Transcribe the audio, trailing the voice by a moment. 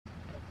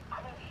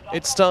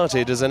It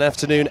started as an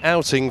afternoon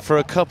outing for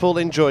a couple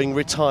enjoying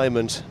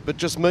retirement, but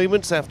just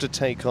moments after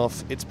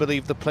takeoff, it's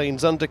believed the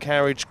plane's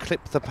undercarriage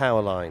clipped the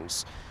power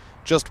lines.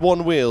 Just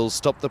one wheel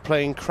stopped the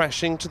plane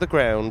crashing to the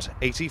ground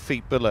 80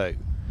 feet below.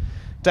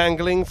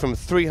 Dangling from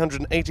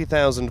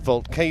 380,000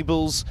 volt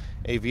cables,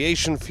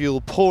 aviation fuel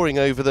pouring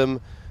over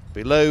them,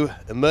 below,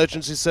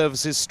 emergency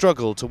services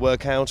struggle to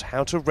work out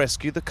how to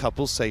rescue the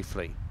couple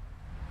safely.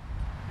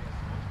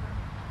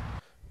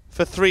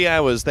 For 3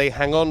 hours they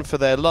hang on for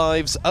their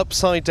lives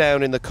upside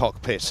down in the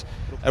cockpit.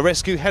 A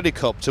rescue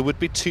helicopter would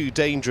be too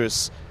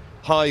dangerous.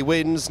 High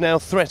winds now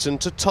threaten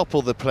to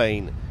topple the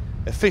plane.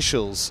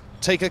 Officials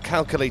take a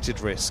calculated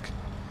risk.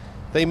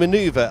 They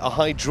manoeuvre a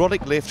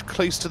hydraulic lift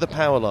close to the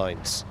power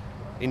lines,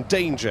 in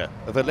danger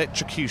of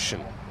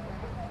electrocution,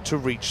 to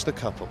reach the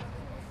couple.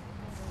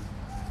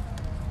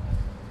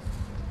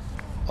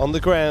 On the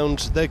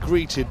ground, they're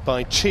greeted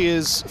by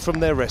cheers from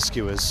their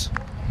rescuers.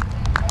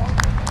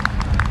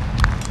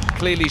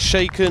 Clearly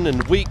shaken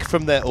and weak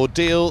from their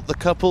ordeal, the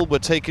couple were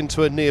taken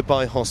to a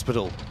nearby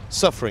hospital,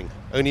 suffering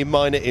only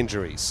minor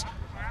injuries.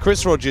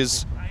 Chris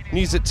Rogers,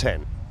 News at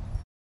 10.